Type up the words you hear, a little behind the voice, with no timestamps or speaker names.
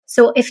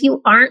So if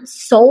you aren't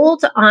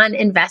sold on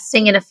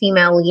investing in a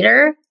female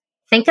leader,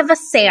 think of a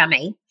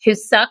Sammy who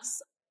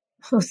sucks.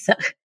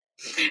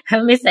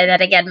 Let me say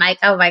that again, Mike.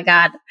 Oh my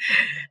God.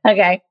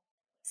 Okay.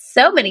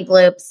 So many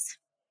bloops.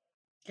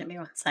 Give me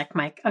one sec,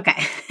 Mike.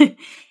 Okay.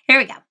 Here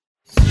we go.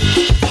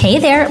 Hey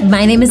there,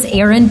 my name is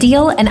Erin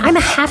Deal, and I'm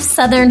a half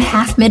Southern,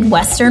 half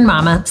Midwestern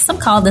mama, some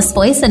call this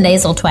voice a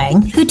nasal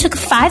twang, who took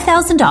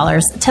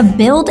 $5,000 to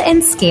build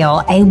and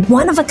scale a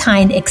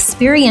one-of-a-kind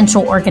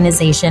experiential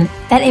organization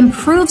that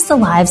improves the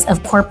lives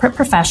of corporate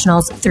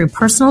professionals through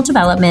personal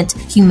development,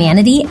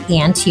 humanity,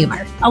 and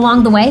humor.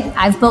 Along the way,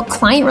 I've built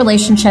client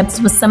relationships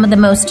with some of the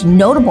most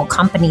notable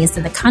companies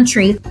in the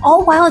country,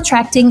 all while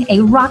attracting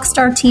a rock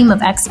star team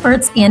of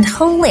experts and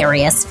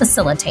hilarious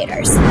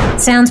facilitators.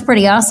 Sounds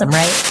pretty awesome,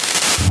 right?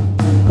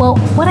 Well,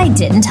 what I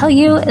didn't tell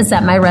you is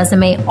that my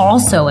resume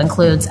also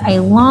includes a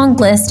long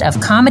list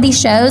of comedy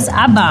shows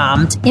I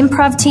bombed,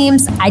 improv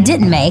teams I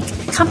didn't make,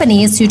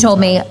 companies who told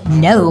me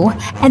no,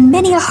 and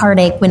many a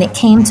heartache when it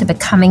came to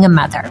becoming a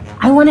mother.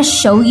 I want to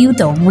show you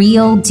the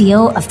real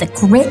deal of the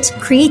grit,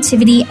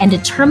 creativity, and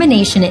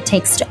determination it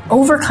takes to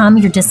overcome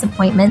your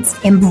disappointments,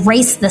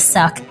 embrace the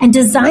suck, and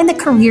design the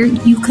career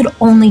you could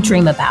only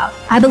dream about.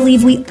 I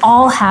believe we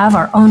all have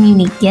our own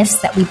unique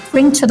gifts that we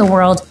bring to the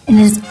world, and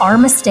it is our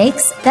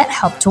mistakes that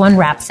help to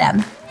unwrap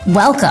them.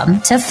 Welcome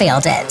to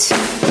Failed It.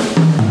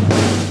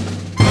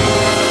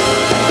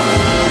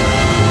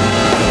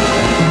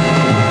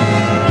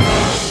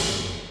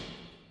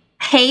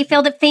 Hey,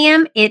 Failed It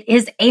fam, it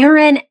is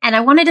Erin, and I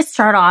wanted to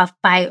start off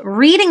by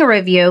reading a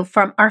review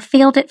from our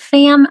Failed It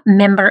fam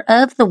member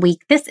of the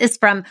week. This is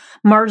from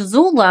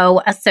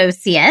Marzullo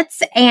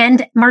Associates,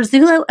 and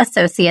Marzullo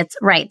Associates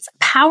writes,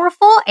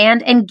 powerful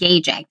and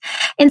engaging,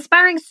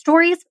 inspiring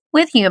stories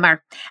with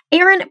humor.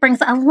 Erin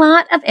brings a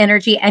lot of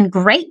energy and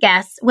great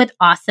guests with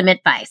awesome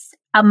advice.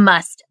 A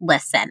must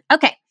listen.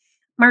 Okay,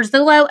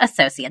 Marzullo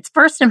Associates,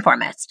 first and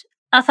foremost,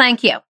 a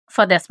thank you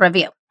for this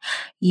review.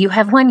 You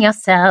have won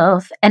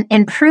yourself an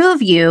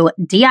Improve You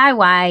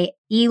DIY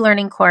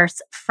e-learning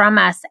course from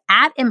us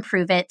at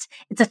Improve It.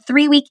 It's a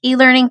 3-week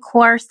e-learning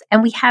course,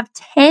 and we have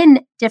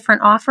 10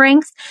 different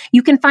offerings.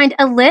 You can find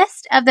a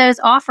list of those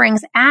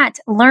offerings at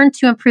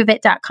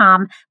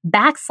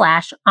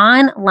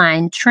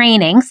learntoimproveit.com/online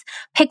trainings.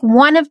 Pick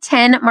one of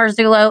 10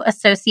 Marzullo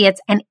Associates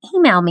and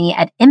email me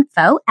at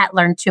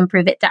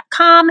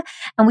info@learntoimproveit.com,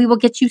 and we will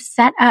get you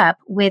set up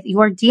with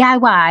your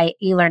DIY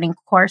e-learning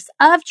course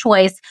of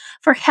choice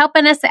for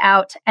helping us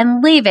out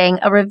and leaving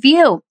a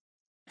review.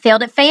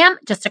 Failed It fam,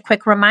 just a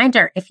quick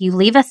reminder, if you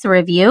leave us a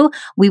review,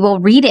 we will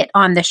read it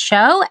on the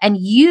show and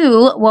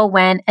you will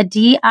win a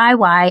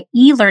DIY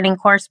e-learning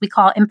course we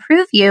call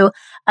Improve You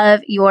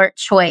of your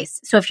choice.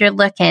 So if you're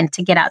looking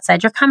to get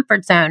outside your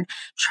comfort zone,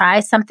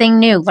 try something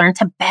new, learn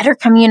to better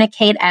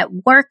communicate at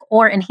work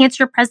or enhance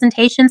your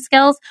presentation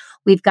skills,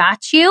 we've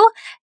got you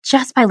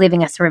just by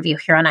leaving us a review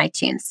here on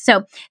iTunes.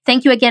 So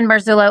thank you again,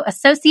 Marzullo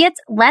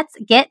Associates. Let's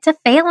get to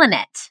failing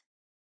it.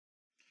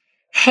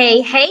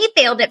 Hey,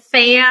 Failed It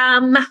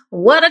fam.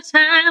 What a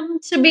time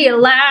to be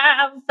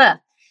alive.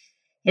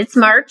 It's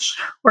March.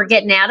 We're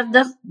getting out of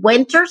the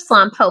winter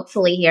slump,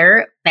 hopefully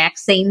here.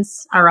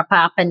 Vaccines are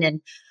a-popping, and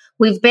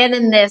we've been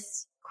in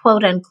this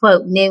quote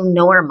unquote new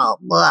normal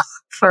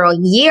for a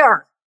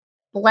year.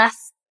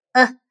 Bless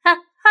up.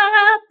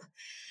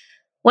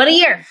 What a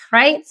year,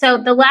 right? So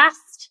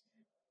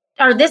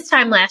this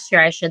time last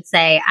year, I should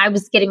say, I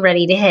was getting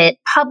ready to hit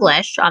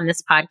publish on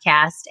this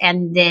podcast,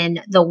 and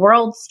then the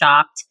world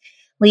stopped,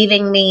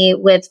 leaving me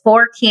with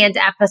 4 canned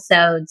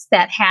episodes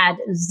that had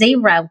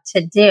zero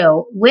to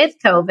do with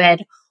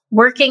COVID,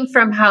 working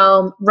from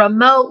home,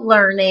 remote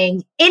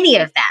learning, any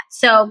of that.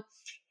 So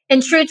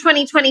in true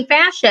 2020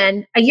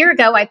 fashion, a year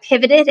ago, I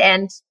pivoted,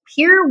 and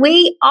here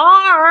we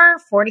are,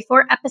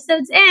 44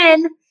 episodes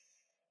in,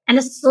 and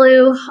a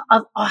slew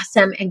of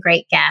awesome and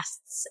great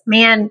guests.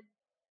 Man,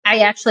 I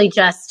actually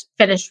just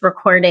finished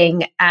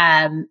recording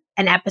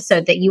an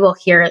episode that you will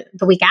hear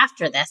the week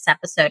after this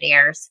episode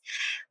airs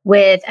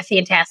with a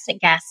fantastic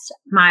guest,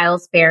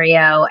 Miles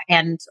Barrio.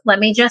 And let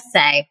me just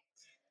say,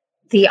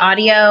 the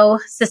audio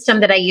system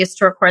that I use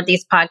to record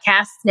these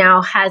podcasts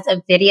now has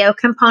a video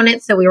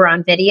component. So we were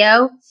on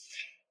video,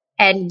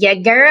 and your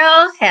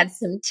girl had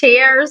some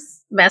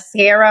tears.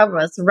 Mascara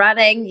was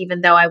running. Even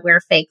though I wear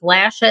fake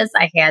lashes,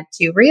 I had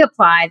to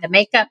reapply the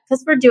makeup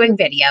because we're doing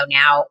video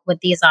now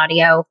with these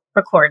audio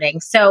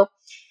recordings. So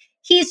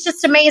he's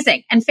just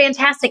amazing and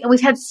fantastic. And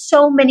we've had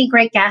so many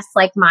great guests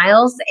like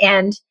Miles.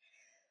 And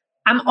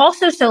I'm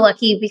also so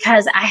lucky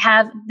because I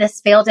have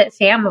this Failed It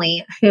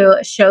family who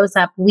shows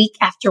up week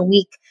after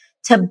week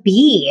to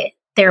be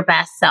their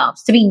best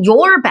selves, to be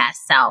your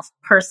best self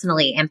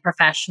personally and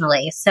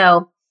professionally.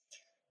 So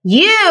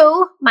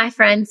you, my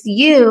friends,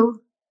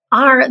 you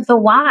are the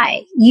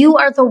why. You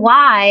are the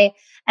why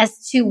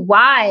as to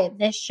why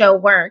this show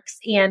works.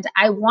 And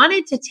I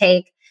wanted to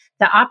take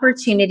the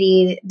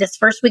opportunity this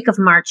first week of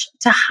March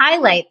to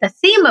highlight the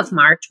theme of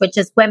March, which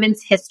is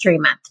Women's History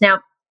Month. Now,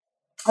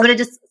 I want to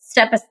just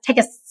take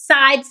a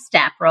side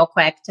step real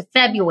quick to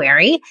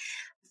February.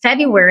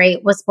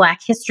 February was Black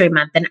History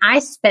Month, and I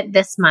spent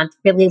this month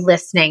really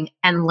listening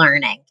and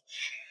learning.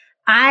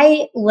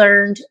 I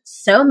learned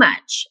so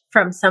much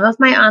from some of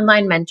my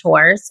online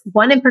mentors.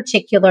 One in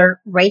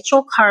particular,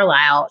 Rachel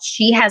Carlisle.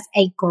 She has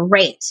a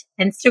great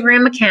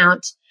Instagram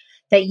account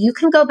that you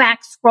can go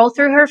back, scroll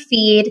through her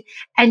feed,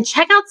 and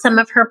check out some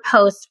of her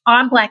posts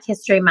on Black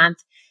History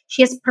Month.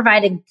 She has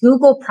provided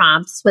Google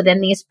prompts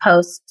within these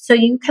posts so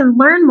you can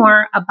learn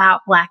more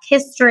about Black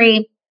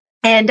history.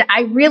 And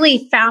I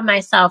really found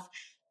myself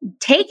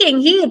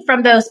taking heed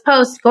from those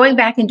posts, going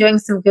back and doing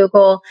some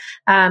Google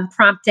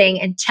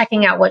prompting and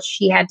checking out what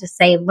she had to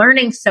say,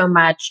 learning so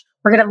much.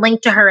 We're going to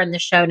link to her in the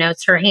show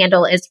notes. Her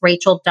handle is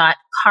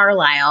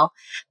rachel.carlisle.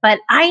 But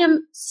I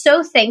am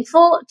so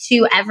thankful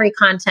to every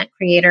content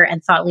creator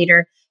and thought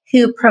leader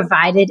who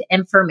provided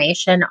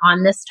information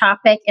on this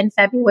topic in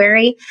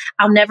February.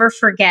 I'll never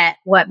forget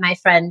what my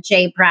friend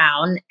Jay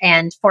Brown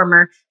and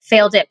former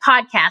Failed It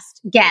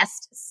podcast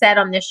guest said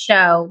on this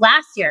show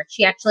last year.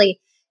 She actually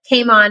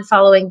came on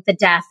following the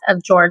death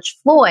of George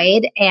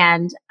Floyd.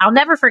 And I'll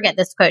never forget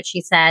this quote.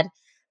 She said,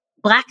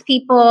 Black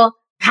people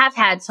have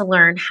had to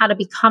learn how to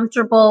be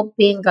comfortable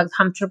being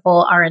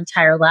uncomfortable our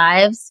entire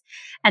lives.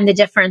 And the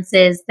difference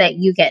is that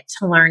you get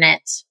to learn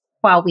it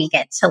while we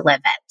get to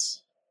live it.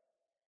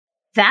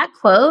 That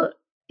quote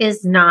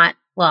is not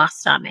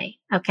lost on me.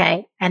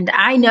 Okay. And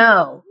I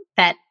know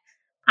that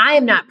I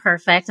am not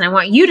perfect. And I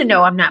want you to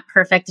know I'm not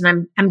perfect.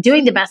 And I'm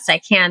doing the best I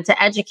can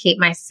to educate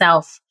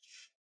myself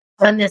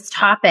on this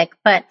topic.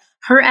 But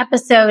her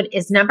episode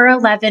is number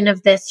 11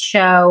 of this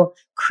show,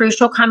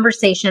 Crucial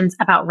Conversations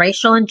About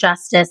Racial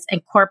Injustice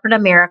in Corporate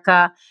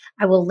America.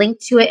 I will link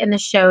to it in the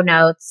show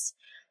notes.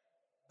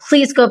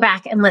 Please go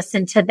back and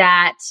listen to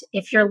that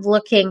if you're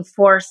looking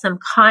for some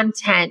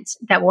content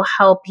that will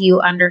help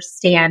you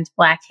understand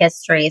Black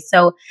history.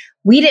 So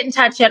we didn't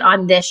touch it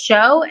on this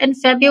show in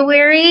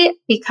February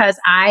because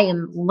I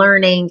am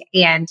learning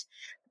and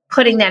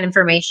putting that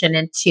information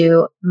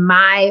into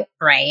my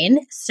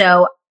brain.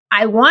 So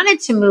I wanted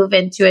to move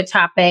into a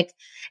topic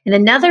in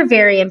another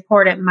very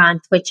important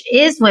month, which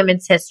is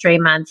Women's History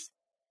Month,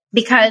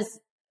 because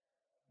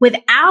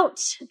without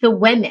the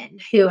women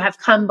who have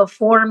come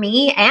before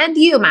me and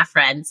you, my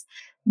friends,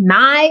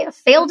 my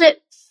Failed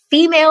It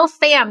female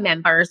fam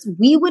members,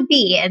 we would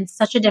be in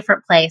such a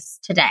different place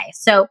today.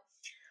 So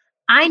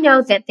I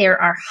know that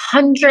there are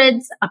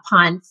hundreds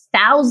upon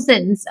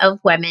thousands of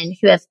women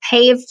who have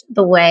paved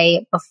the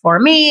way before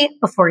me,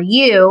 before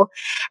you.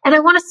 And I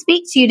want to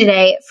speak to you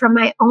today from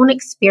my own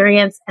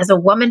experience as a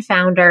woman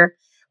founder,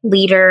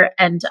 leader,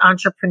 and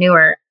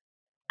entrepreneur.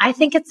 I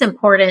think it's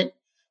important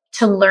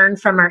to learn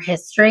from our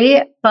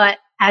history, but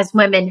as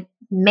women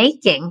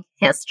making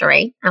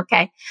history,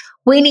 okay,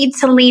 we need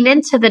to lean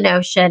into the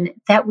notion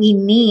that we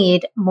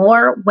need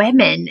more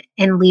women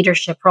in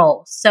leadership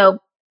roles. So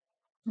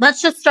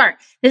let's just start.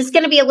 This is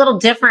going to be a little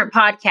different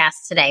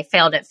podcast today,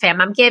 Failed It fam.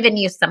 I'm giving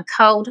you some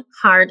cold,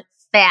 hard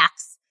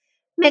facts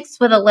mixed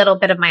with a little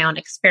bit of my own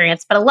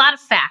experience, but a lot of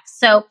facts.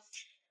 So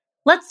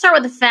let's start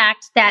with the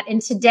fact that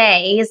in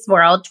today's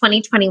world,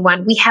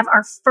 2021, we have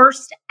our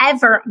first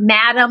ever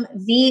Madam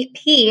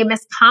VP,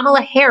 Miss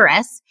Kamala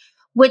Harris,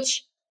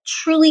 which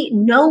truly,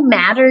 no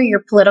matter your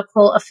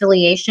political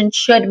affiliation,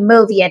 should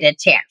move you to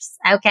tears,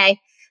 okay?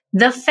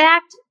 The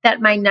fact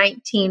that my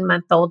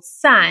 19-month-old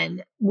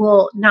son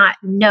will not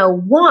know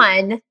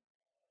one,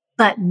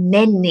 but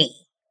many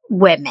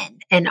women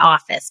in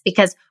office,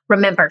 because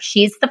remember,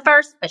 she's the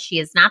first, but she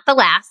is not the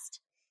last.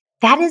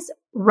 That is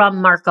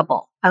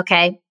remarkable,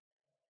 okay?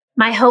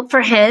 My hope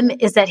for him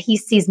is that he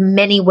sees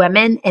many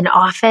women in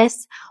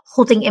office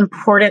holding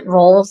important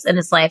roles in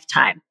his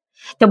lifetime,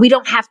 that we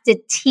don't have to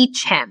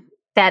teach him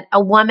that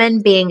a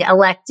woman being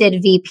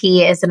elected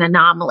VP is an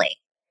anomaly.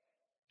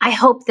 I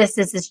hope this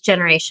is his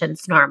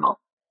generation's normal.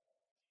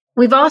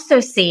 We've also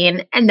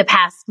seen in the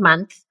past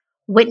month,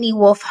 Whitney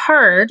Wolfe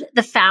Herd,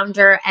 the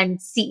founder and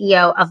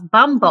CEO of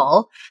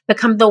Bumble,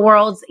 become the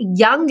world's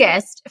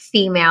youngest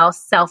female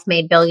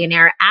self-made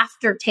billionaire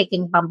after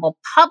taking Bumble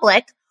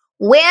public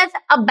with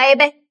a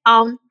baby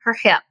on her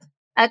hip.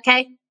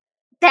 Okay?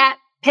 That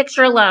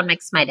picture alone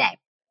makes my day.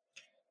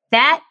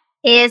 That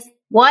is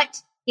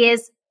what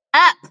is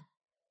up.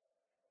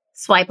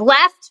 Swipe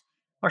left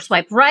or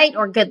swipe right,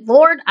 or good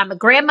Lord, I'm a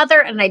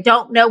grandmother and I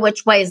don't know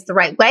which way is the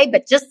right way,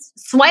 but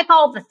just swipe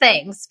all the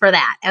things for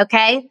that,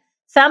 okay?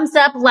 Thumbs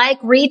up,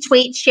 like,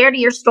 retweet, share to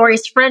your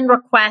stories, friend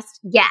request,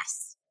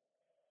 yes.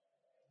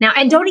 Now,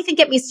 and don't even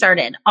get me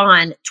started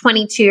on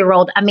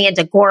 22-year-old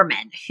Amanda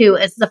Gorman, who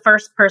is the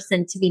first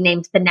person to be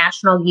named the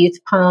National Youth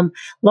Poem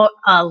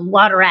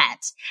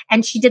Laureate.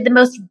 And she did the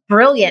most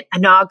brilliant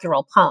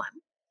inaugural poem.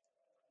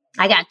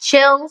 I got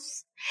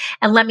chills.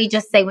 And let me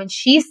just say, when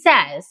she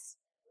says,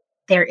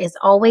 there is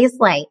always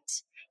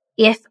light,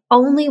 if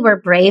only we're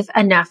brave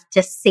enough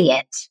to see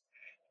it,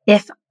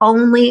 if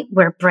only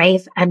we're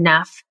brave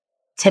enough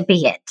to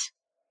be it.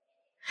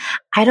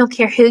 I don't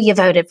care who you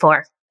voted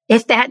for.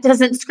 If that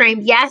doesn't scream,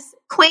 yes,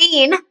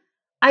 queen,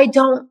 I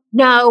don't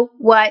know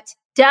what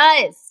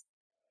does.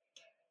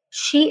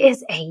 She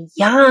is a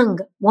young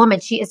woman.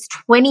 She is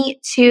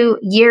 22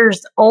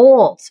 years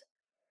old.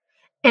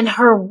 And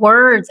her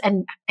words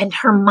and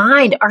her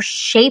mind are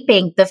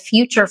shaping the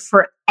future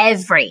for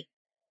every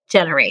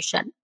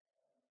generation.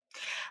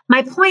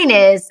 My point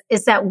is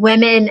that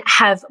women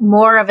have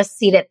more of a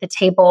seat at the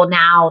table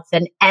now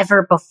than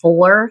ever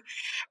before.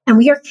 And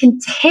we are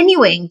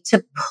continuing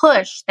to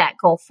push that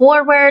goal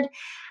forward.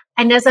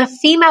 And as a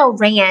female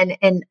ran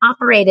and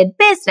operated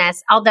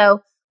business,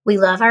 although we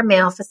love our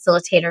male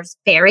facilitators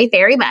very,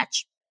 very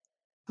much,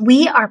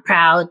 we are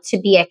proud to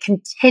be a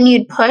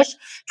continued push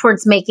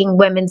towards making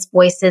women's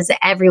voices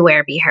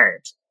everywhere be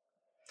heard.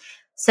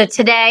 So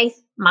today,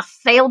 my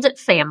failed it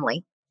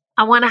family,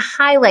 I want to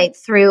highlight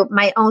through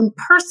my own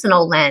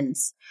personal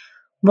lens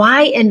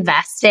why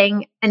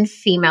investing in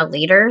female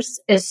leaders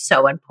is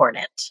so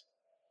important.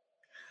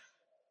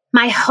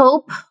 My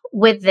hope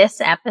with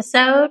this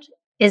episode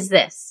is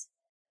this.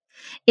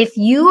 If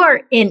you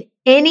are in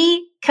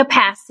any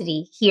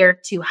capacity here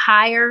to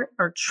hire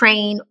or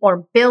train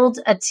or build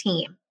a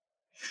team,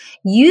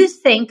 you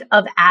think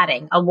of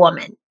adding a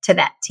woman to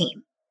that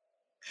team.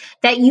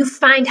 That you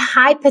find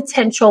high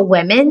potential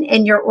women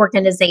in your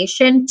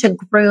organization to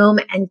groom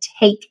and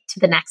take to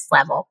the next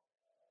level.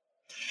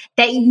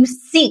 That you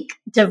seek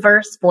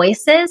diverse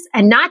voices,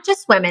 and not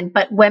just women,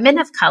 but women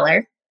of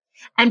color,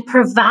 and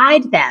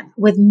provide them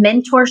with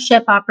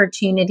mentorship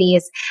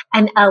opportunities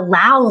and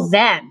allow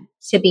them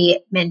to be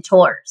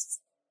mentors.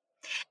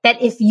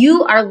 That if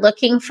you are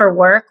looking for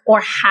work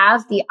or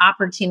have the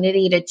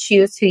opportunity to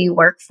choose who you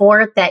work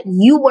for, that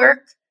you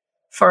work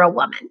for a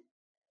woman.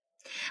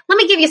 Let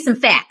me give you some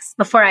facts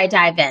before I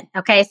dive in.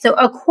 Okay. So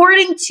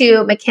according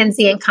to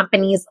McKinsey &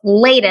 Company's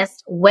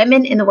latest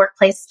Women in the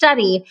Workplace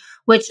study,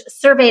 which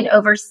surveyed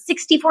over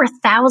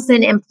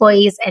 64,000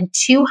 employees and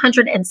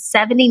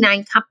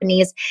 279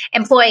 companies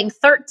employing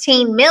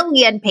 13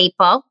 million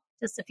people,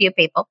 just a few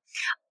people,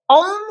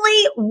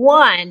 only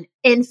 1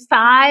 in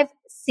 5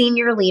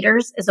 senior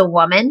leaders is a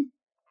woman,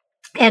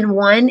 and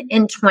 1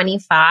 in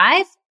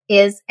 25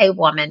 is a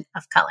woman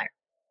of color.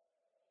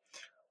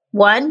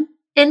 1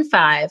 in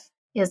 5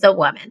 is a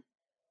woman.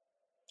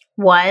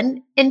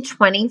 1 in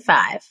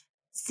 25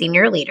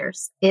 senior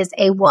leaders is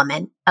a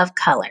woman of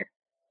color.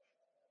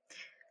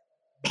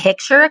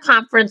 Picture a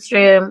conference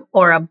room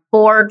or a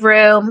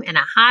boardroom in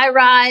a high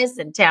rise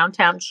in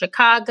downtown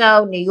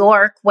Chicago, New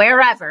York,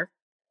 wherever,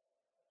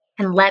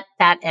 and let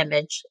that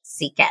image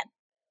sink in.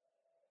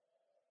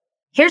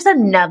 Here's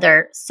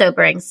another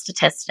sobering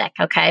statistic,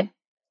 okay?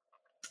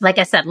 Like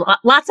I said,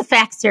 lots of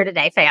facts here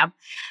today, fam.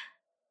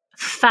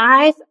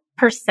 5%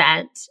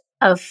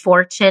 of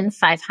Fortune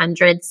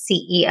 500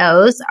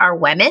 CEOs are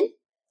women,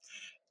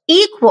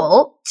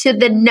 equal to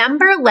the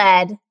number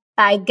led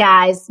by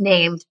guys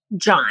named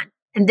John.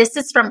 And this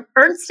is from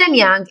Ernst &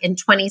 Young in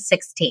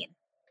 2016.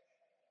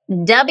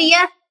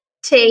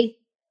 WTF.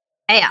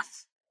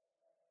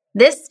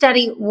 This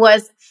study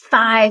was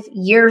 5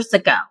 years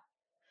ago.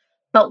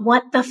 But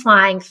what the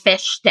flying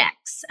fish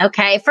sticks,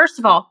 okay? First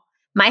of all,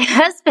 my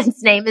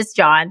husband's name is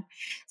John.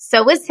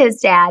 So is his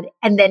dad.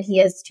 And then he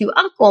has 2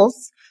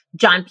 uncles,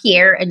 John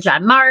Pierre and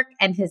John Mark,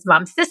 and his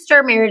mom's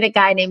sister married a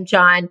guy named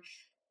John.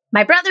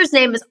 My brother's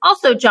name is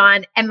also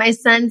John, and my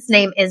son's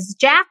name is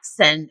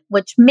Jackson,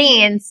 which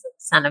means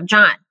son of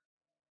John.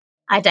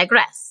 I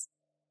digress.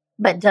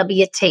 But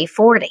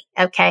WT40,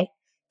 okay?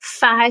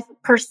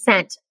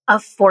 5%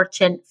 of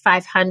Fortune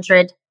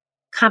 500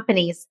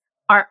 companies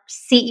our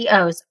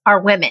CEOs are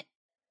women.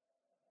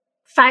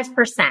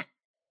 5%.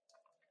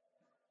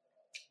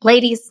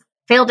 Ladies,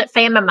 failed at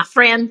fam and my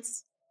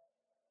friends,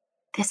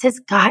 this has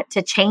got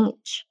to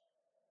change.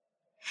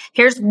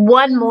 Here's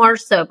one more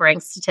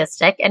sobering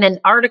statistic. In an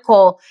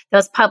article that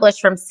was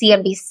published from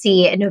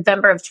CNBC in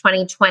November of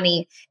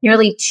 2020,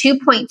 nearly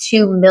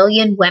 2.2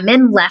 million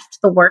women left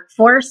the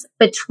workforce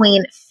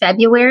between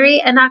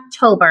February and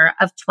October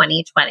of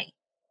 2020.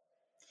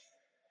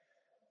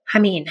 I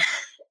mean,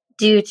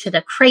 due to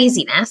the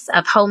craziness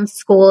of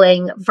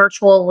homeschooling,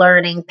 virtual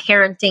learning,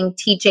 parenting,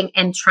 teaching,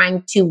 and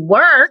trying to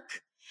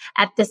work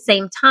at the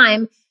same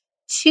time,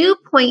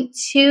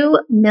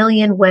 2.2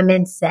 million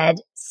women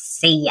said,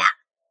 see ya.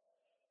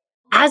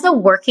 As a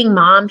working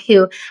mom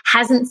who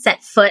hasn't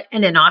set foot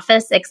in an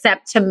office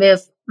except to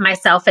move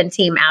myself and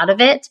team out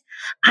of it,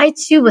 I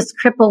too was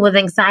crippled with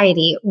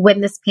anxiety when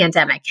this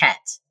pandemic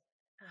hit.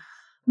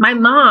 My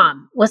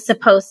mom was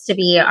supposed to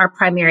be our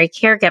primary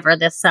caregiver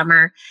this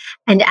summer.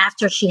 And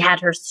after she had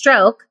her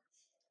stroke,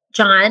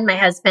 John, my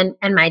husband,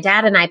 and my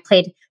dad and I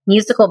played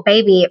musical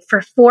baby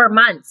for 4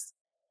 months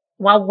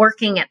while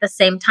working at the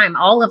same time,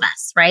 all of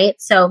us, right?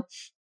 So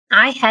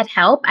I had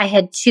help. I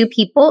had 2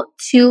 people,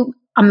 2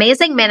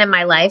 amazing men in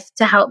my life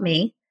to help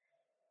me.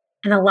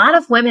 And a lot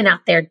of women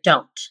out there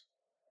don't.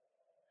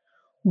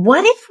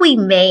 What if we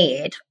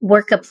made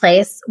work a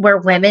place where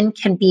women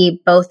can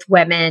be both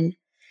women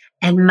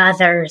and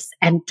mothers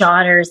and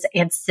daughters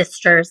and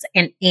sisters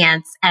and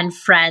aunts and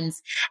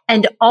friends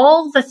and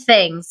all the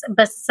things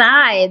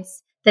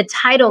besides the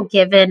title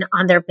given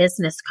on their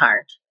business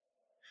card?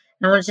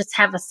 And I want to just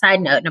have a side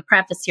note and a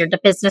preface here. Do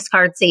business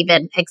cards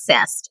even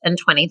exist in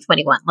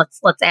 2021?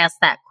 Let's ask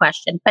that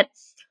question. But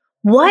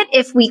what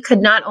if we could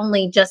not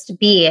only just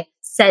be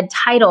said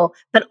title,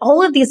 but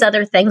all of these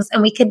other things,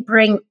 and we could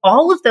bring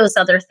all of those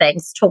other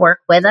things to work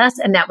with us,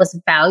 and that was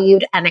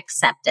valued and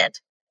accepted?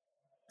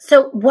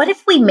 So what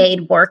if we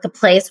made work a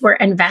place where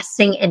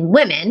investing in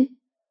women,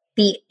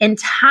 the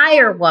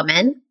entire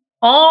woman,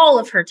 all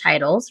of her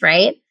titles,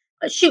 right?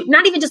 Shoot,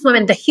 not even just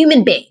women, the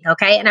human being,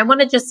 okay? And I want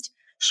to just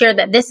share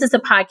that this is a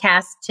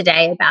podcast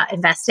today about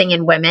investing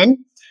in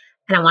women.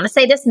 And I want to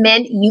say this,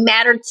 men, you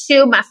matter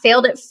too. My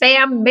Failed It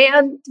fam,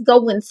 man,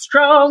 going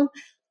strong.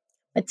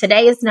 But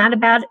today is not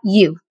about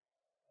you.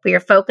 We are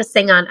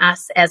focusing on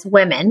us as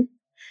women.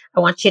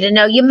 I want you to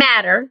know you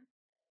matter.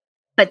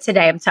 But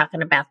today I'm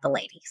talking about the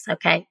ladies,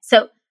 okay?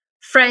 So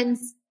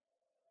friends,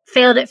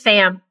 Failed It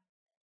fam,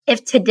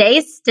 if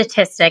today's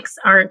statistics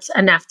aren't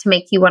enough to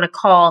make you want to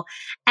call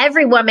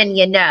every woman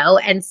you know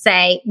and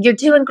say, you're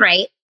doing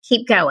great,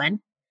 keep going,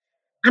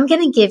 I'm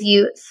going to give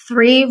you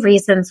 3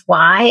 reasons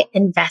why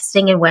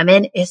investing in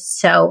women is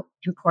so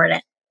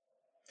important.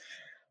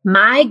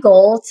 My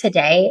goal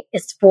today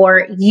is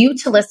for you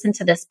to listen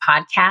to this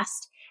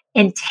podcast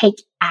and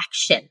take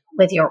action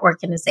with your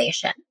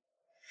organization,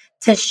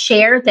 to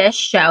share this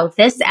show,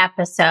 this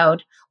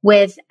episode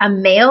with a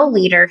male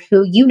leader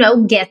who you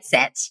know gets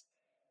it,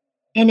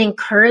 and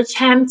encourage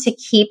him to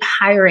keep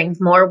hiring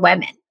more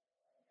women.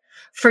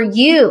 For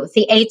you,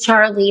 the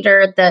HR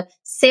leader, the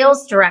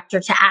sales director,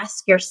 to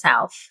ask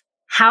yourself,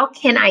 how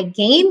can I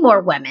gain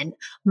more women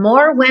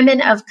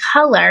of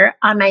color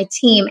on my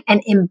team,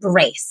 and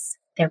embrace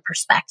their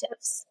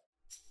perspectives?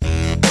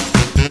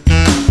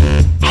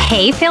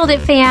 Hey, Failed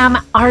It fam,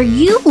 are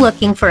you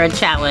looking for a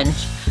challenge?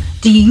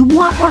 Do you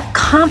want more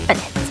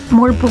confidence,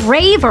 more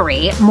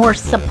bravery, more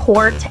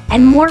support,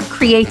 and more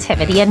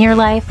creativity in your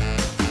life?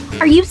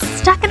 Are you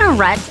stuck in a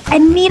rut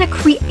and need a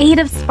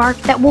creative spark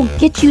that will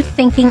get you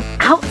thinking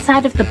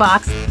outside of the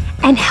box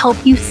and help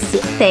you see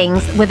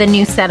things with a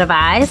new set of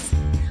eyes?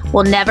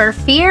 Well, never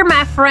fear,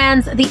 my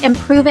friends. The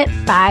Improve It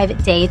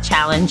 5-Day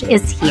Challenge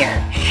is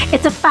here.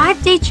 It's a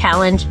 5-day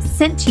challenge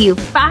sent to you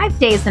 5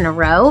 days in a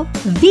row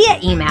via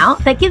email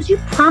that gives you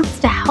prompts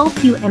to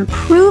help you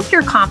improve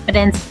your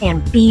confidence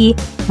and be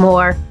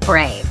more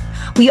brave.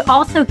 We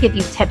also give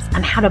you tips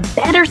on how to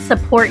better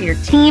support your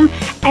team,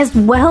 as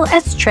well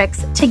as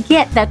tricks to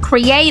get the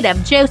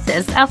creative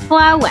juices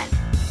a-flowing.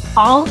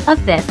 All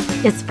of this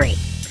is free.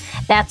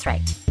 That's right,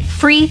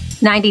 free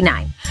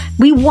 99.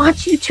 We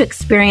want you to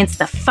experience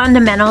the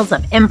fundamentals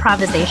of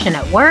improvisation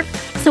at work,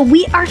 so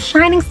we are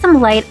shining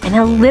some light and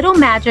a little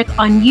magic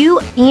on you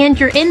and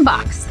your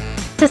inbox.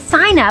 To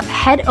sign up,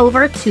 head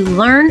over to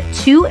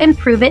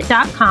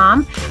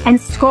learntoimproveit.com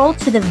and scroll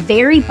to the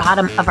very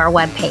bottom of our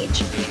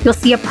webpage. You'll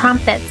see a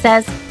prompt that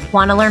says,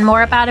 want to learn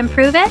more about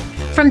Improve It?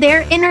 From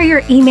there, enter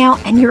your email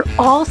and you're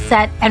all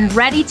set and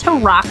ready to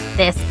rock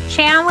this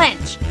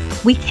challenge.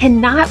 We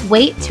cannot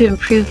wait to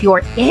improve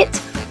your it,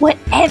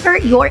 whatever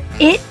your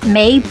it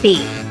may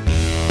be.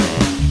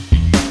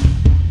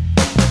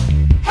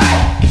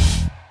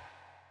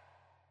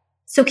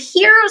 So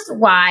here's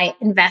why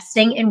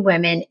investing in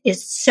women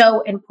is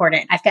so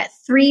important. I've got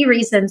 3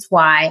 reasons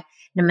why, and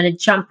I'm going to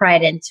jump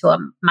right into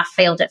them, my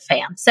Failed It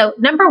fam. So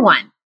number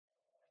 1,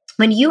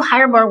 when you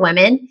hire more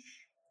women,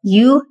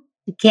 you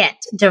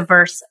get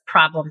diverse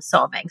problem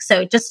solving.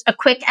 So just a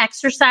quick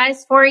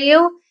exercise for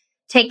you.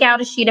 Take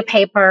out a sheet of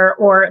paper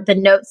or the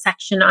note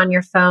section on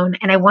your phone,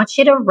 and I want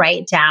you to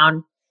write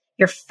down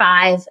your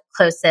 5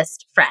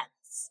 closest friends.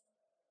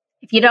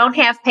 If you don't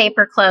have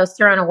paper close,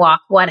 you're on a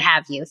walk, what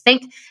have you.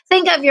 Think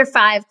of your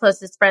 5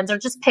 closest friends, or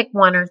just pick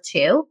 1 or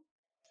 2.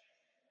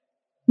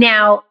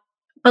 Now,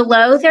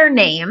 below their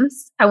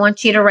names, I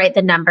want you to write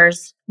the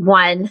numbers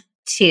 1,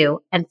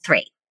 2, and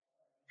 3.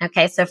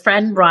 Okay, so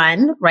friend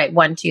 1, write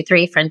 1, 2,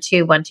 3, friend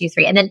 2, 1, 2,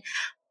 3. And then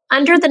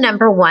under the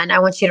number 1, I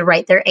want you to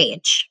write their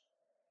age.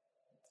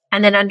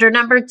 And then under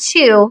number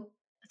 2,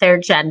 their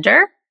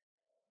gender.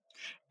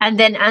 And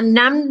then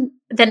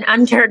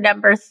under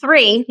number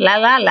 3,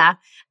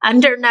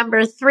 under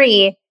number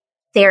 3,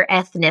 their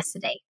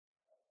ethnicity.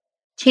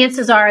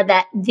 Chances are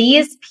that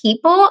these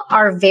people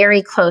are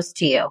very close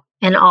to you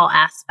in all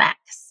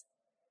aspects.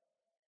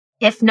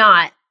 If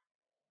not,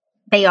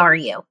 they are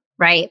you,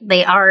 right?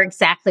 They are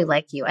exactly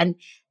like you. And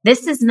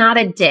this is not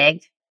a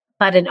dig,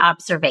 but an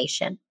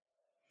observation.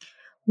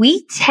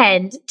 We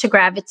tend to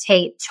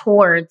gravitate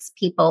towards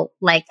people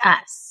like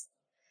us,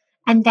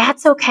 and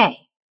that's okay.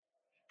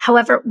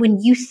 However, when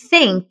you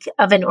think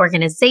of an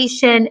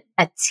organization,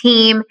 a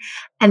team,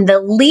 and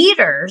the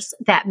leaders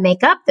that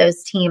make up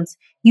those teams,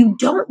 you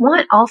don't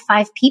want all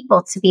 5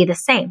 people to be the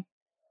same.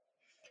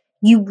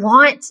 You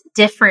want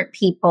different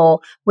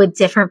people with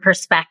different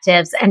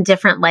perspectives and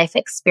different life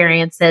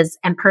experiences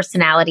and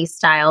personality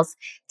styles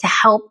to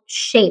help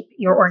shape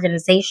your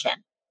organization.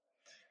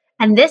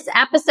 And this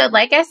episode,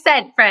 like I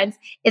said, friends,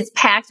 is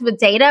packed with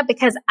data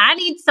because I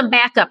need some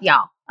backup,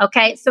 y'all.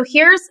 Okay, so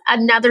here's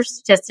another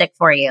statistic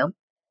for you.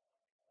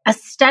 A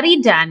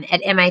study done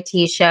at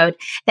MIT showed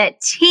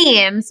that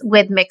teams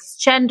with mixed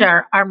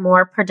gender are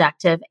more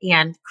productive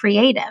and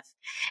creative.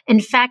 In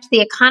fact, the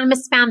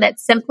economists found that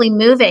simply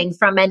moving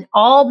from an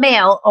all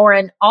male or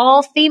an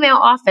all female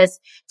office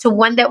to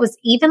one that was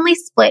evenly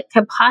split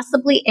could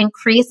possibly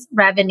increase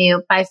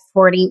revenue by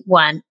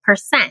 41%.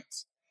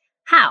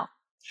 How?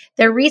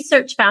 Their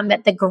research found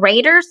that the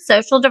greater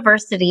social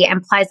diversity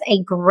implies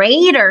a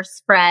greater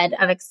spread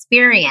of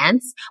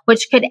experience,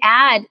 which could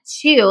add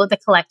to the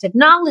collective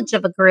knowledge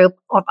of a group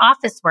of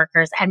office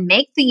workers and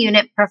make the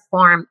unit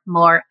perform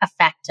more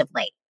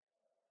effectively.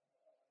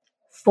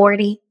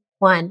 41%.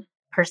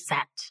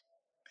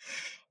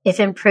 If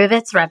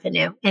Improve-It's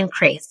revenue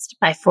increased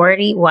by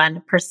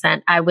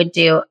 41%, I would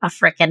do a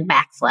frickin'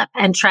 backflip.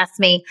 And trust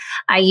me,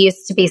 I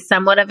used to be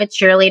somewhat of a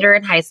cheerleader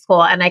in high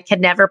school and I could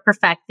never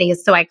perfect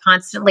these. So I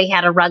constantly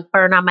had a rug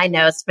burn on my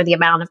nose for the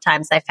amount of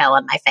times I fell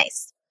on my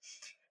face.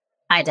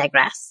 I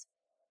digress.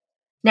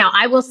 Now,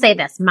 I will say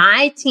this.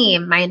 My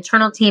team, my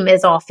internal team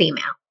is all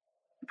female,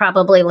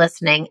 probably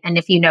listening. And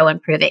if you know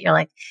Improve-It, you're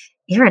like,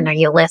 Erin, are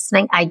you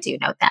listening? I do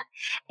know that.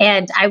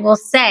 And I will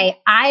say,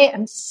 I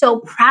am so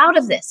proud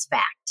of this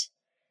fact.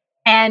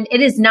 And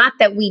it is not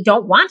that we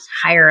don't want to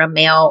hire a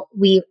male.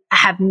 We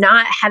have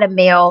not had a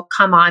male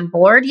come on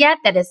board yet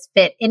that has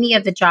fit any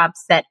of the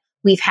jobs that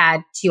we've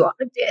had to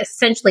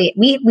essentially,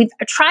 we've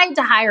tried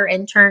to hire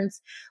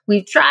interns.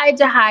 We've tried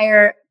to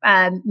hire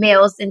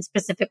males in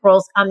specific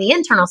roles on the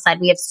internal side.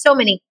 We have so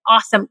many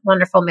awesome,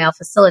 wonderful male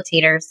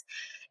facilitators.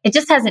 It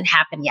just hasn't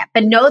happened yet,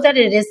 but know that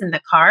it is in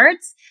the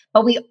cards.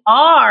 But we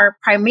are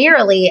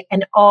primarily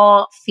an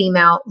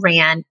all-female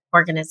ran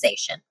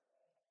organization.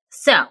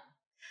 So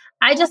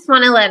I just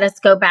want to let us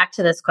go back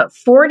to this quote,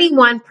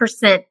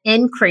 41%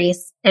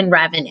 increase in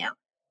revenue.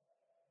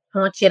 I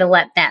want you to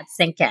let that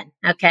sink in,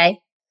 okay?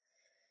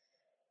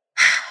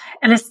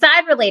 And a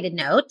side related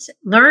note,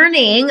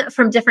 learning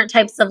from different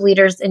types of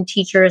leaders and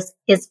teachers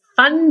is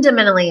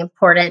fundamentally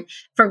important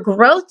for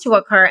growth to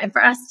occur and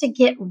for us to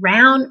get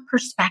round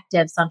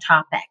perspectives on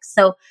topics.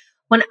 So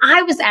when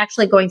I was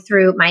actually going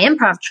through my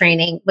improv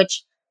training,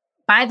 which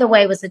by the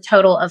way was a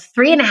total of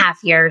 3.5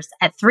 years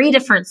at 3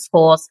 different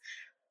schools,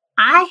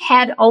 I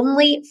had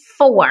only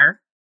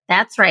 4,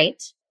 that's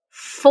right,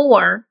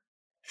 4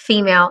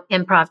 female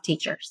improv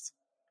teachers.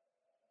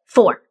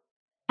 4.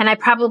 And I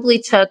probably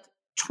took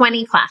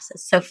 20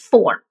 classes, so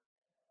 4.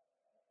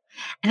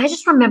 And I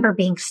just remember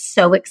being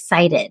so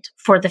excited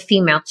for the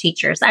female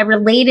teachers. I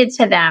related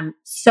to them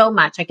so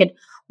much. I could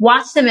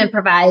watch them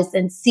improvise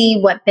and see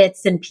what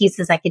bits and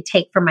pieces I could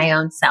take for my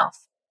own self.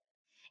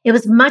 It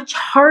was much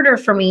harder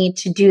for me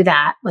to do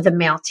that with a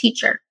male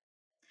teacher.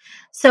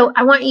 So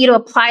I want you to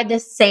apply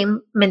this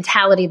same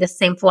mentality, this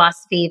same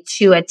philosophy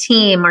to a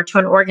team or to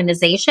an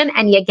organization,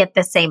 and you get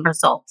the same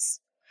results.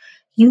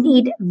 You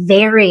need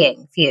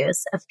varying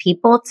views of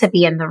people to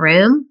be in the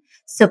room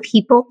so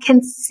people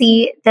can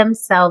see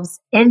themselves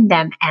in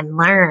them and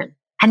learn.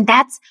 And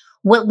that's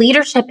what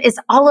leadership is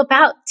all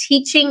about,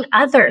 teaching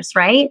others,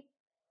 right?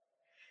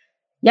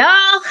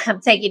 Y'all,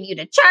 I'm taking you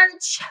to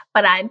church,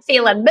 but I'm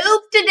feeling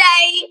moved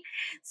today.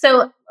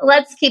 So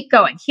let's keep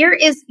going. Here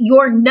is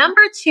your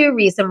number 2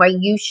 reason why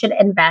you should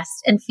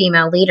invest in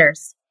female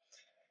leaders.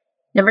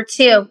 Number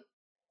 2,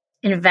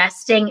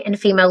 investing in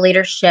female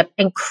leadership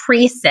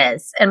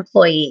increases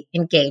employee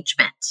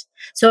engagement.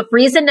 So if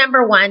reason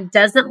number 1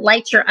 doesn't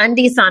light your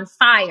undies on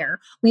fire,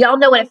 we all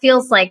know what it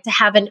feels like to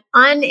have an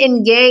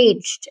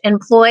unengaged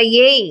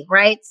employee,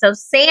 right? So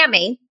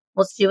Sammy,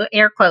 let's do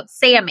air quotes,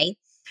 Sammy,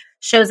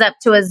 shows up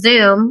to a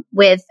Zoom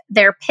with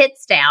their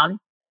pits down.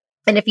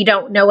 And if you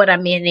don't know what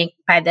I'm meaning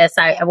by this,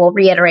 I will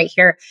reiterate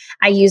here.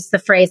 I use the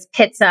phrase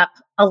pits up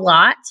a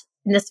lot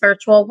in this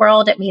virtual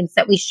world. It means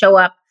that we show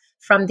up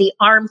from the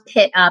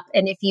armpit up.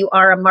 And if you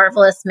are a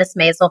Marvelous Miss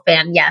Maisel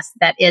fan, yes,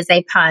 that is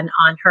a pun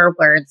on her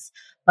words,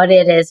 but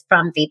it is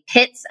from the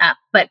pits up.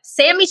 But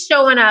Sammy's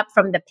showing up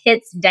from the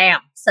pits down.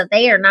 So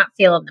they are not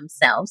feeling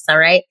themselves, all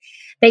right?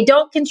 They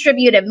don't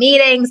contribute at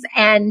meetings,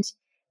 and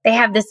they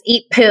have this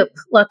eat poop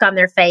look on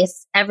their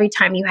face every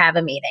time you have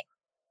a meeting.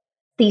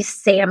 These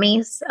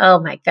Sammys, oh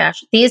my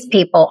gosh, these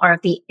people are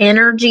the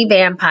energy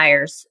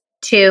vampires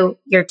to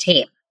your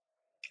team.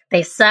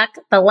 They suck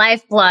the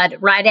lifeblood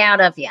right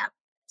out of you.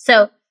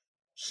 So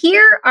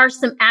here are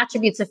some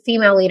attributes of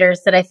female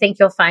leaders that I think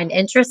you'll find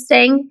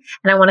interesting.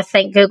 And I want to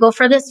thank Google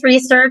for this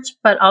research,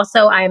 but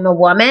also I am a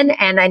woman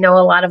and I know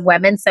a lot of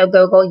women. So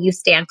Google, you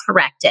stand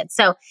corrected.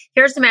 So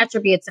here's some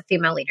attributes of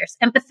female leaders: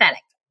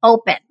 empathetic,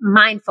 open,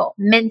 mindful,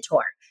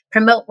 mentor,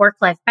 promote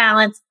work-life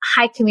balance,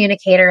 high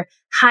communicator,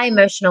 high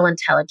emotional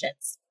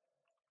intelligence.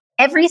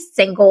 Every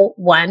single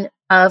one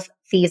of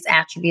these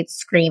attributes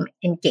scream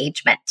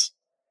engagement.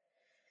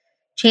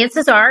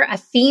 Chances are a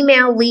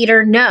female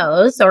leader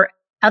knows or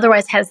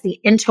otherwise has the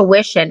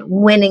intuition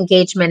when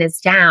engagement is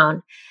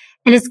down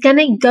and is going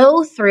to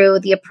go through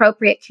the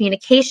appropriate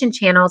communication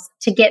channels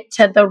to get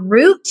to the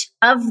root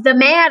of the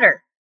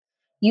matter.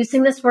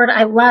 Using this word,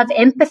 I love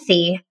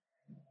empathy,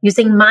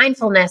 using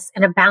mindfulness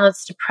and a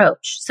balanced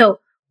approach. So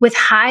with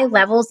high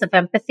levels of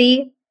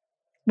empathy,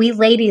 We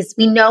ladies,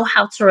 we know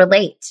how to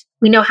relate.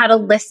 We know how to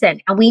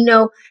listen, and we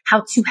know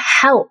how to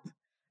help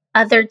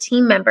other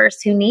team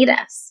members who need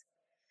us.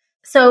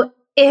 So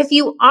if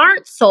you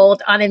aren't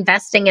sold on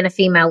investing in a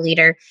female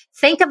leader,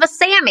 think of a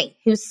Sammy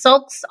who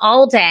sulks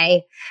all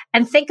day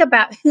and think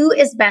about who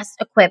is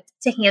best equipped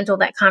to handle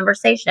that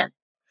conversation.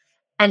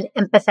 An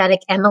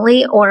empathetic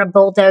Emily or a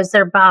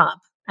bulldozer Bob,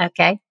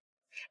 okay?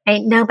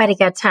 Ain't nobody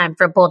got time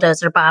for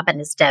bulldozer Bob and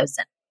his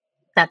dozing.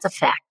 That's a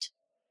fact.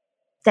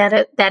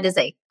 That is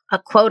a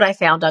quote I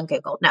found on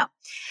Google. No,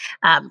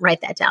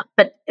 write that down.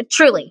 But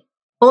truly,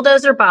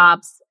 bulldozer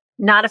Bob's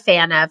not a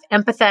fan of.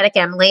 Empathetic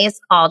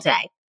Emily's all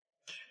day.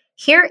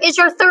 Here is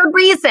your third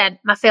reason,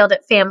 my Failed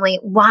It family,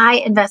 why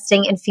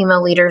investing in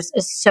female leaders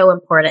is so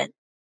important.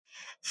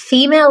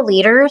 Female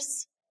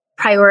leaders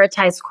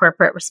prioritize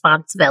corporate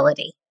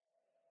responsibility.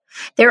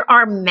 There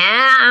are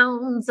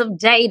mounds of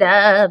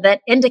data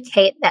that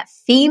indicate that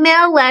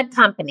female-led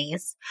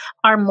companies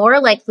are more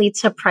likely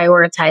to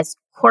prioritize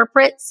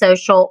corporate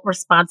social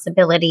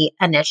responsibility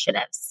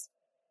initiatives.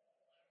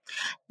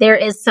 There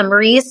is some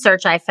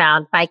research I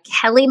found by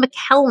Kelly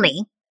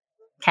McKelney,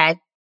 okay,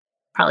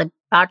 probably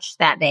botched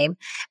that name,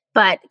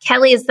 but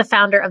Kelly is the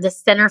founder of the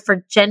Center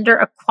for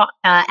Gender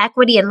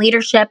Equity and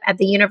Leadership at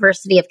the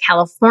University of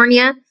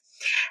California.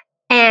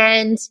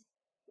 And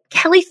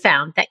Kelly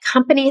found that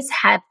companies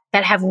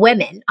that have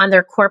women on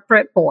their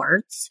corporate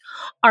boards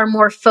are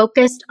more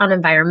focused on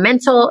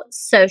environmental,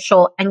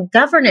 social, and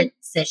governance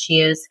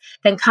issues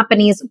than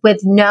companies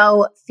with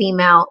no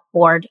female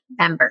board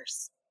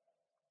members.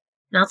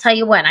 And I'll tell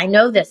you what, I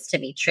know this to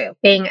be true,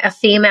 being a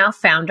female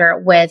founder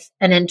with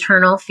an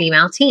internal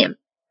female team.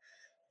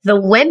 The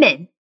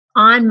women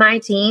on my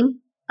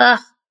team,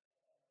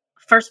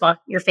 first of all,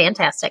 you're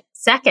fantastic.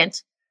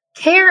 Second,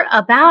 care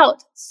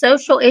about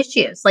social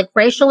issues like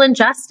racial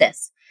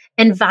injustice,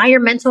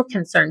 environmental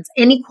concerns,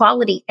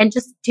 inequality, and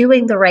just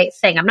doing the right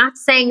thing. I'm not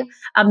saying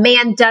a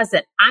man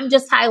doesn't. I'm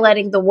just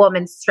highlighting the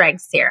woman's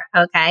strengths here,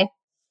 okay?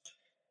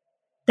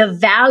 The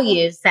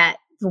values that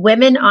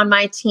women on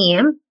my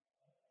team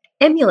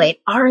emulate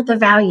are the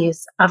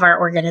values of our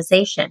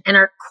organization. And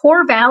our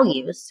core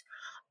values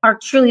are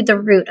truly the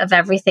root of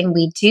everything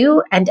we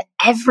do and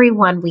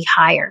everyone we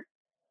hire.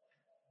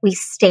 We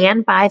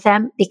stand by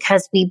them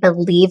because we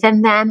believe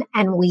in them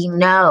and we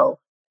know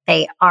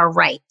they are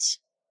right.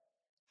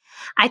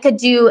 I could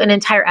do an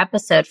entire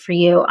episode for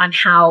you on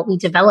how we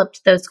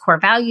developed those core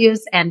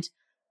values, and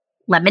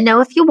let me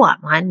know if you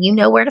want one. You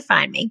know where to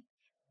find me.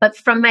 But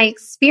from my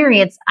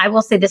experience, I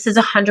will say this is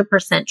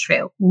 100%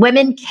 true.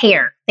 Women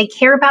care. They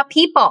care about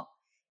people.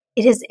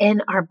 It is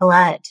in our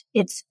blood.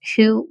 It's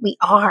who we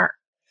are.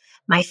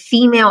 My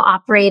female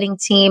operating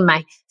team,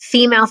 my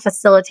female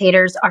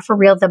facilitators are for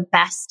real the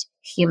best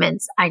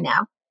humans I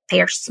know.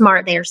 They are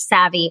smart, they are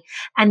savvy,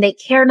 and they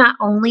care not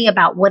only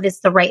about what is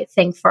the right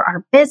thing for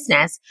our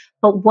business,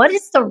 but what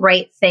is the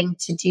right thing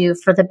to do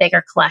for the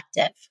bigger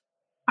collective,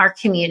 our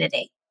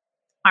community,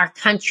 our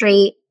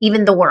country,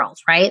 even the world,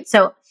 right?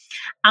 So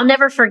I'll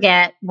never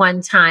forget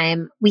one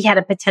time we had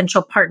a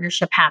potential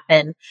partnership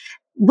happen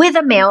with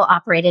a male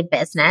operated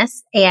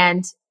business,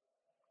 and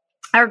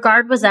our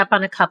guard was up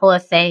on a couple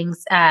of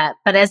things,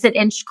 but as it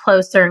inched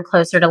closer and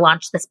closer to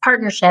launch this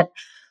partnership,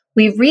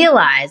 we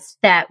realized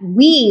that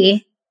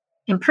we,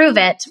 Improve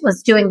It,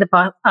 was doing the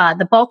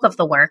bulk of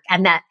the work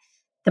and that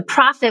the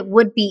profit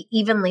would be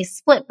evenly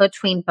split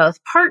between both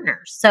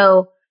partners.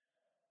 So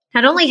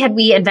not only had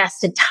we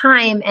invested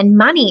time and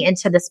money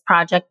into this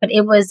project, but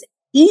it was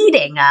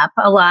eating up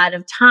a lot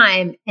of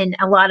time and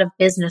a lot of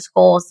business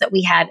goals that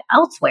we had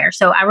elsewhere.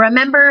 So I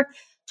remember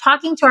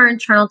talking to our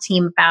internal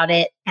team about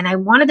it, and I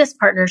wanted this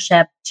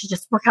partnership to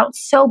just work out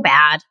so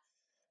bad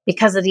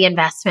because of the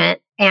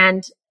investment.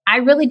 And I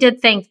really did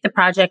think the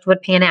project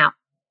would pan out.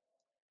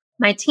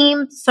 My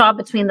team saw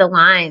between the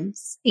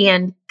lines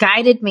and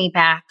guided me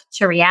back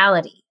to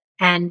reality.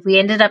 And we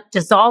ended up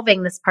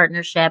dissolving this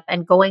partnership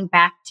and going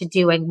back to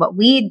doing what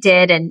we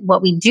did and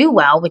what we do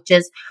well, which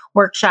is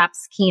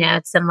workshops,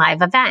 keynotes, and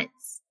live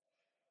events.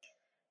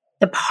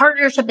 The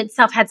partnership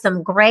itself had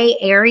some gray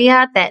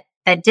area that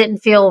didn't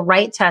feel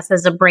right to us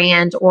as a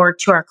brand or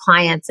to our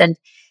clients. And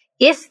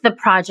if the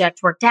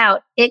project worked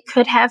out, it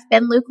could have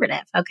been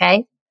lucrative,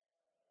 okay?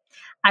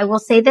 I will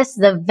say this,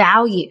 the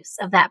values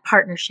of that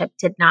partnership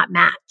did not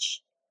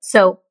match.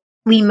 So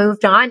we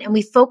moved on and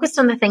we focused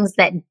on the things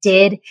that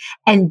did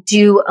and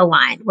do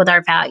align with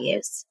our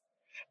values.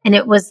 And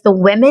it was the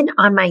women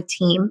on my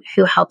team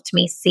who helped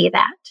me see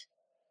that.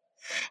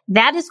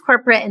 That is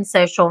corporate and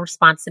social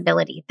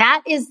responsibility.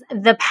 That is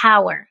the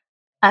power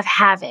of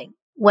having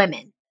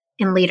women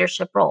in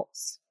leadership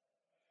roles.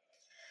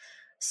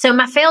 So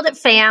my Failed It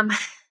fam,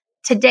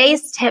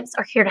 today's tips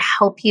are here to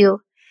help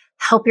you,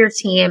 help your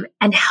team,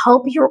 and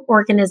help your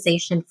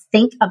organization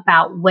think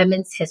about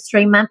Women's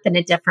History Month in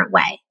a different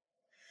way.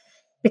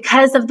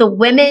 Because of the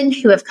women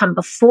who have come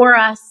before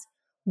us,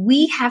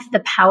 we have the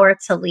power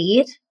to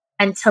lead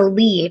and to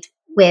lead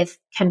with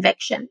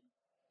conviction.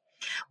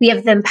 We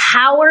have the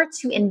power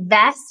to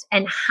invest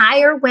and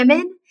hire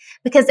women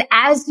because,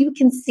 as you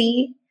can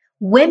see,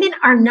 women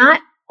are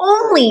not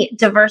only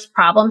diverse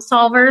problem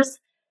solvers,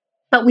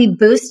 but we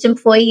boost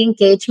employee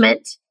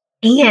engagement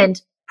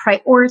and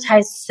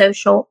prioritize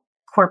social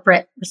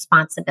corporate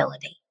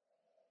responsibility.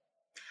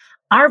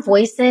 Our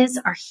voices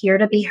are here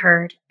to be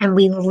heard, and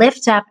we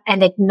lift up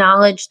and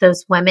acknowledge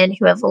those women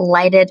who have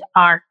lighted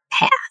our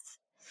path.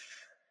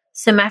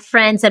 So my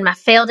friends and my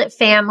Failed It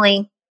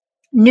family,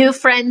 new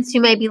friends who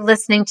may be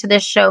listening to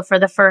this show for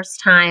the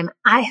first time,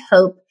 I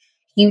hope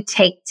you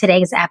take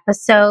today's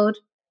episode.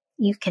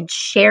 You can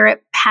share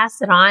it,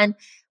 pass it on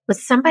with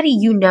somebody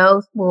you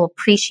know will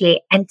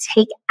appreciate and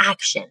take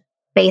action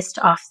based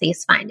off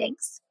these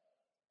findings.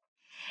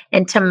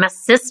 And to my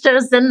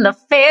sisters in the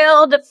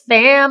Failed It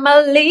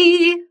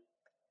family,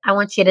 I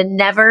want you to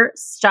never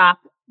stop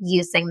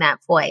using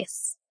that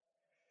voice.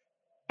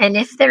 And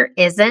if there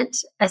isn't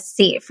a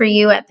seat for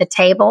you at the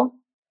table,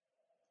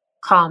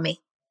 call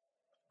me.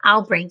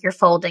 I'll bring your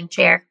folding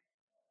chair.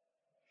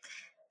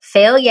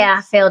 Fail,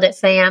 yeah, Failed It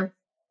fam.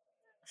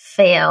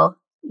 Fail,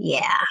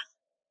 yeah.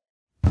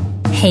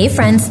 Hey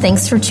friends,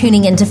 thanks for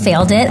tuning in to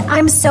Failed It.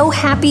 I'm so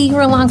happy you're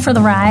along for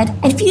the ride.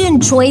 And if you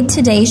enjoyed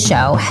today's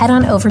show, head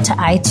on over to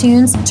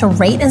iTunes to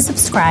rate and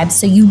subscribe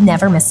so you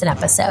never miss an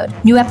episode.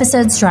 New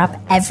episodes drop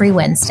every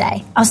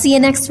Wednesday. I'll see you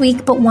next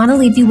week, but want to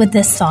leave you with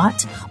this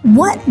thought.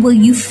 What will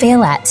you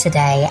fail at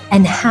today,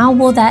 and how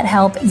will that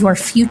help your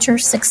future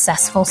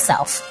successful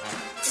self?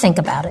 Think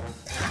about it.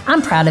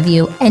 I'm proud of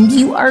you, and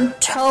you are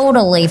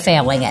totally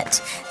failing it.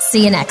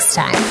 See you next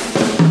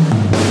time.